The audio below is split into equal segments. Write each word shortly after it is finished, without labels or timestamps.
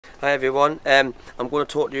Hi everyone, I'm going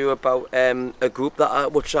to talk to you about a group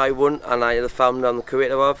which I run and I am the founder and the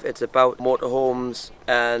creator of. It's about motorhomes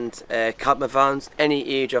and camper vans, any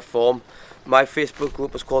age or form. My Facebook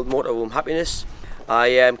group is called Motorhome Happiness.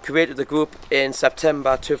 I created the group in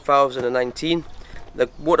September 2019. The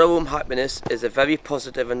Motorhome Happiness is a very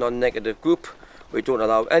positive and non-negative group. We don't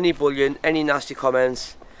allow any bullying, any nasty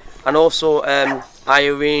comments, and also I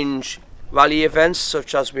arrange rally events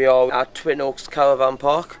such as we are at Twin Oaks Caravan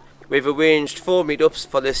Park. We've arranged 4 meetups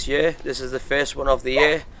for this year. This is the first one of the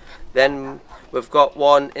year. Then we've got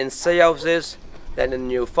one in Sea Houses, then in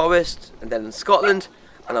New Forest, and then in Scotland.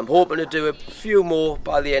 And I'm hoping to do a few more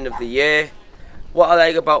by the end of the year. What I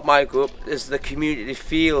like about my group is the community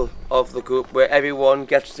feel of the group, where everyone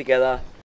gets together